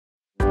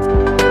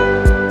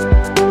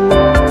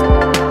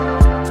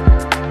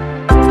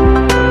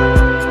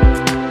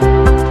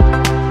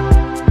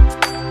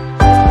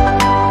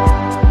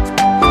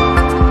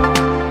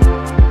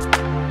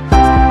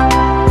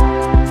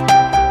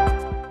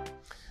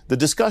The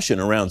discussion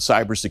around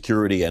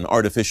cybersecurity and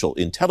artificial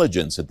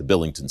intelligence at the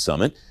Billington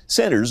Summit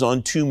centers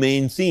on two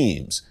main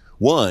themes.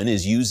 One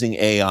is using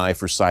AI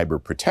for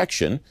cyber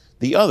protection.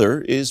 The other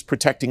is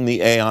protecting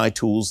the AI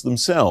tools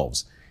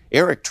themselves.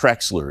 Eric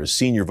Trexler is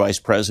Senior Vice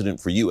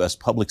President for U.S.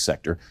 Public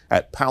Sector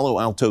at Palo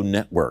Alto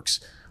Networks.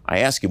 I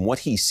ask him what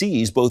he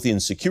sees both in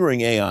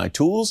securing AI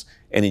tools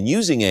and in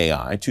using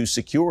AI to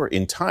secure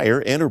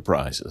entire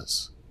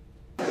enterprises.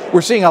 We're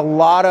seeing a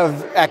lot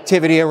of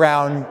activity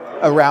around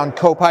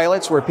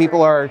copilots, where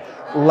people are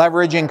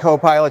leveraging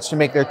copilots to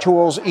make their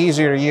tools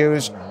easier to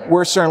use.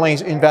 We're certainly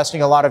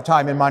investing a lot of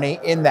time and money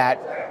in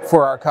that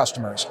for our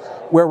customers.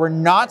 Where we're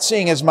not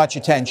seeing as much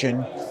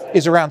attention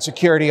is around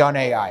security on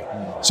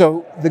AI.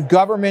 So the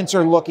governments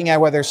are looking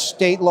at, whether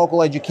state,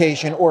 local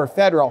education, or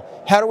federal,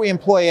 how do we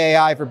employ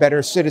AI for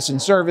better citizen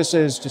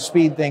services, to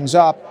speed things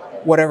up,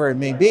 whatever it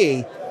may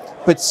be.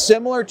 But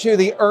similar to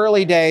the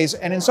early days,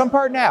 and in some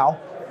part now,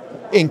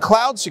 in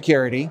cloud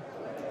security,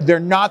 they're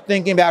not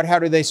thinking about how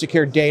do they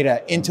secure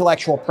data,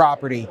 intellectual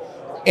property,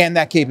 and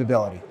that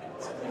capability.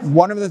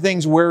 One of the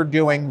things we're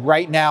doing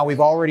right now, we've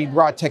already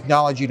brought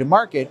technology to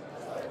market,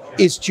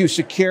 is to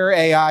secure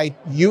AI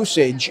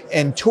usage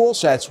and tool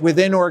sets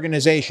within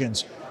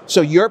organizations.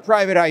 So your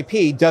private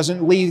IP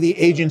doesn't leave the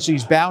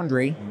agency's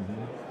boundary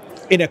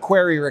in a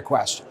query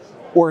request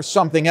or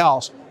something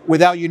else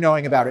without you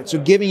knowing about it. So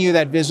giving you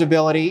that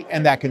visibility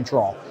and that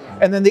control.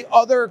 And then the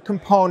other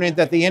component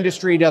that the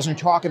industry doesn't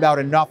talk about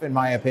enough, in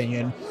my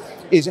opinion,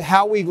 is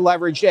how we've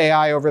leveraged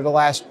AI over the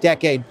last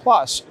decade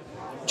plus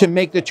to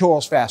make the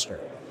tools faster.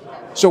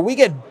 So we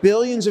get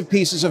billions of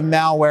pieces of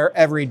malware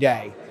every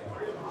day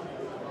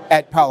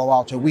at Palo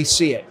Alto. We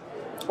see it,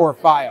 or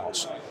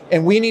files.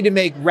 And we need to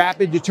make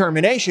rapid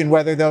determination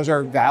whether those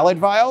are valid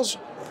files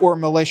or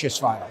malicious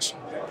files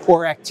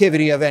or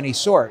activity of any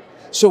sort.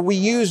 So we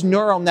use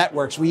neural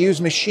networks, we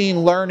use machine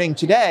learning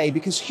today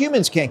because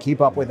humans can't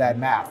keep up with that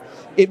math.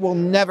 It will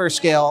never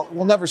scale,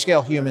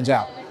 humans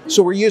out.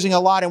 So we're using a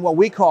lot in what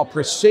we call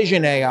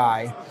precision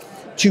AI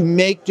to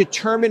make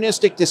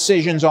deterministic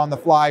decisions on the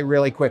fly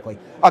really quickly.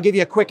 I'll give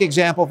you a quick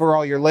example for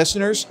all your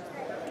listeners.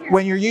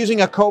 When you're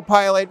using a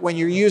copilot, when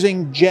you're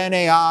using Gen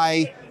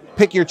AI,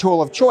 pick your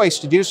tool of choice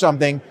to do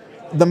something,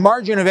 the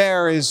margin of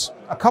error is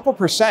a couple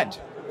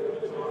percent.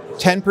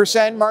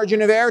 10%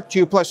 margin of error,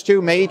 2 plus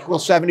 2 may equal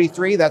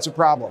 73, that's a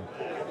problem.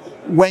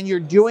 When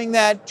you're doing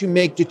that to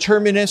make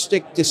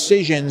deterministic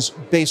decisions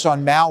based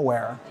on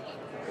malware,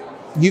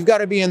 you've got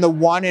to be in the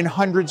 1 in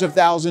hundreds of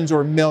thousands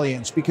or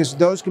millions, because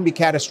those can be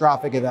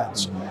catastrophic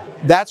events.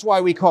 That's why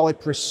we call it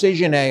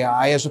precision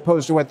AI, as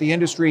opposed to what the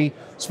industry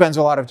spends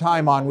a lot of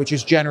time on, which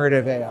is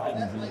generative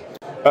AI.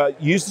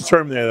 You used the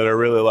term there that I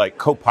really like,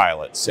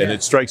 copilots, and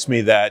it strikes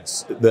me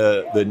that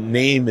the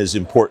name is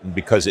important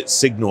because it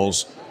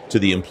signals to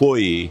the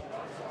employee,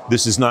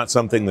 this is not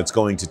something that's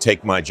going to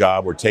take my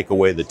job or take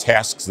away the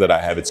tasks that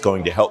I have. It's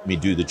going to help me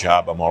do the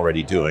job I'm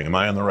already doing. Am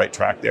I on the right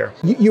track there?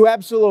 You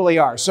absolutely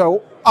are.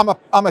 So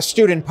I'm a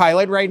student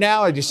pilot right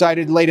now. I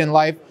decided late in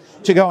life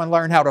to go and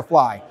learn how to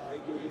fly.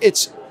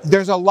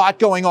 There's a lot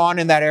going on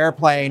in that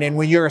airplane, and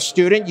when you're a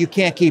student, you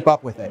can't keep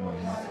up with it.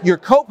 Your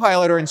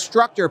co-pilot or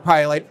instructor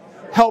pilot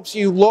helps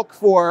you look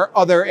for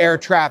other air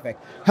traffic,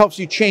 helps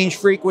you change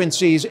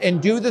frequencies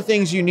and do the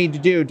things you need to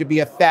do to be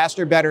a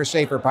faster, better,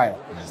 safer pilot.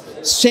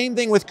 Same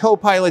thing with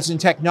co-pilots in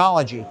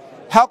technology.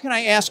 How can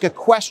I ask a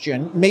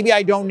question? Maybe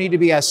I don't need to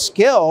be as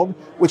skilled,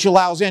 which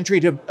allows entry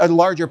to a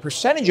larger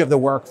percentage of the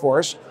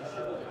workforce.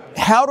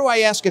 How do I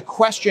ask a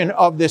question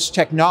of this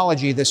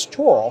technology, this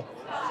tool,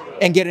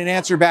 and get an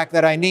answer back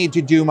that I need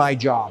to do my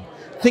job?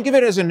 Think of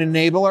it as an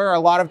enabler. A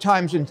lot of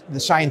times in the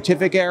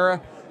scientific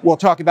era, we'll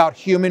talk about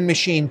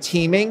human-machine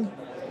teaming.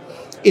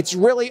 It's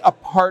really a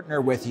partner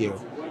with you.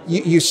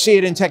 You see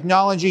it in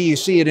technology, you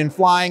see it in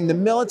flying. The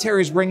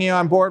military is bringing you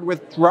on board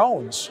with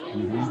drones.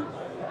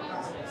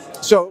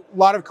 So a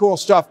lot of cool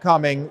stuff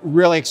coming,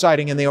 really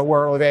exciting in the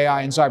world of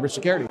AI and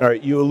cybersecurity. All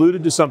right, you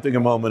alluded to something a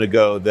moment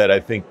ago that I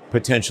think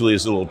potentially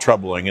is a little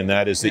troubling, and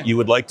that is that you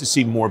would like to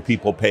see more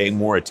people paying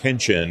more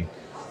attention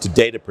to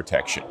data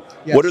protection.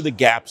 Yes. What are the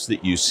gaps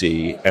that you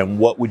see, and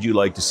what would you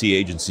like to see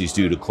agencies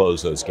do to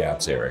close those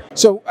gaps, Eric?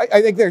 So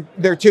I think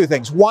there are two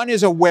things. One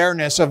is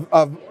awareness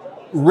of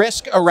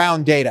risk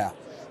around data.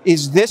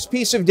 Is this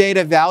piece of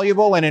data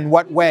valuable, and in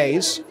what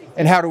ways,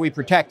 and how do we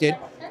protect it,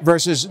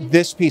 versus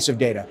this piece of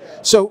data?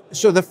 So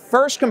the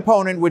first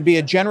component would be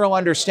a general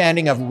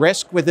understanding of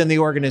risk within the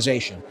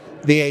organization,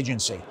 the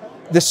agency.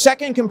 The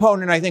second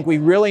component I think we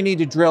really need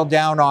to drill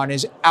down on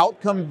is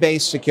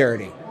outcome-based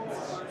security.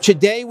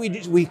 Today,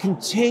 we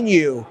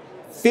continue,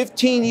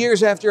 15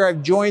 years after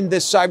I've joined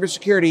this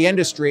cybersecurity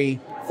industry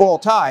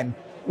full-time,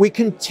 we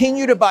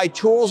continue to buy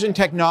tools and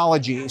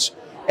technologies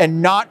and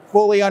not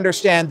fully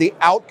understand the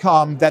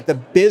outcome that the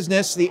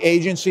business, the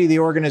agency, the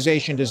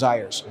organization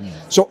desires.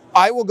 So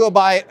I will go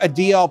buy a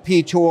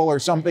DLP tool or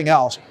something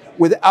else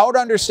without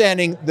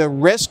understanding the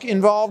risk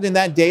involved in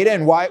that data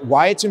and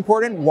why it's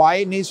important, why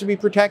it needs to be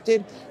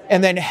protected,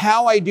 and then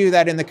how I do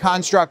that in the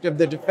construct of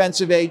the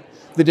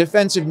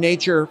defensive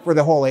nature for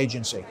the whole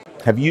agency.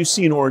 Have you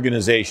seen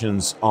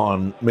organizations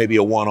on maybe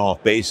a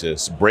one-off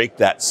basis break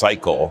that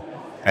cycle?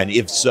 And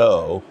if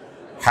so,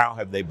 how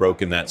have they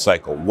broken that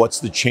cycle? What's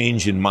the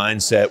change in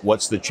mindset?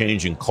 What's the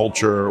change in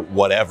culture,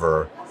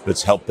 whatever,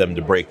 that's helped them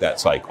to break that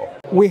cycle?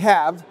 We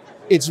have.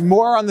 It's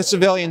more on the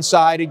civilian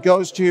side. It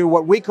goes to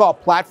what we call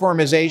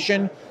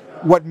platformization,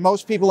 what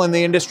most people in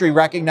the industry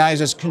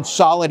recognize as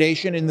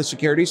consolidation in the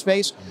security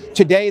space.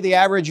 Today, the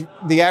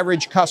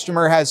average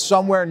customer has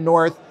somewhere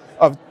north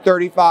of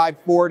 35,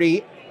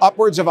 40,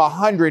 upwards of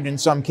 100 in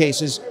some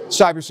cases,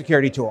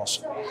 cybersecurity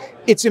tools.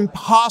 It's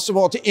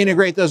impossible to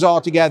integrate those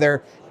all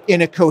together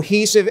in a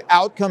cohesive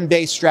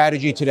outcome-based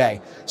strategy today.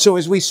 So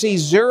as we see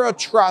zero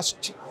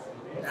trust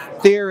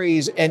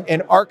theories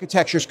and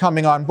architectures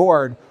coming on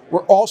board,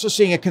 we're also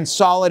seeing a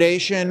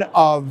consolidation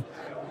of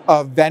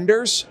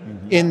vendors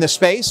in the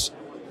space.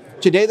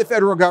 Today, the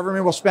federal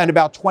government will spend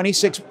about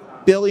 $26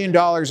 billion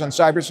on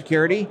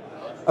cybersecurity.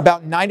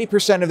 About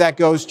 90% of that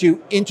goes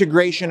to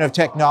integration of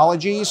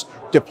technologies,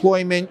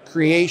 deployment,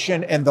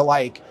 creation, and the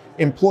like,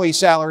 employee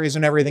salaries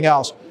and everything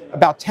else.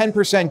 About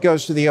 10%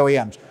 goes to the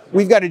OEMs.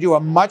 We've got to do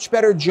a much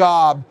better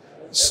job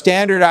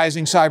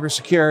standardizing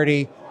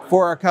cybersecurity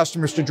for our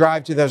customers to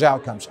drive to those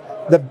outcomes.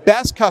 The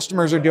best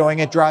customers are doing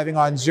it, driving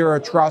on zero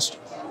trust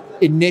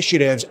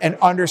initiatives and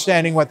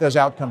understanding what those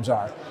outcomes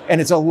are. And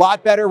it's a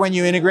lot better when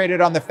you integrate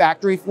it on the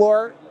factory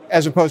floor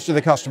as opposed to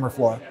the customer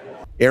floor.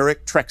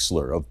 Eric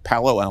Trexler of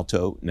Palo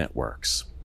Alto Networks.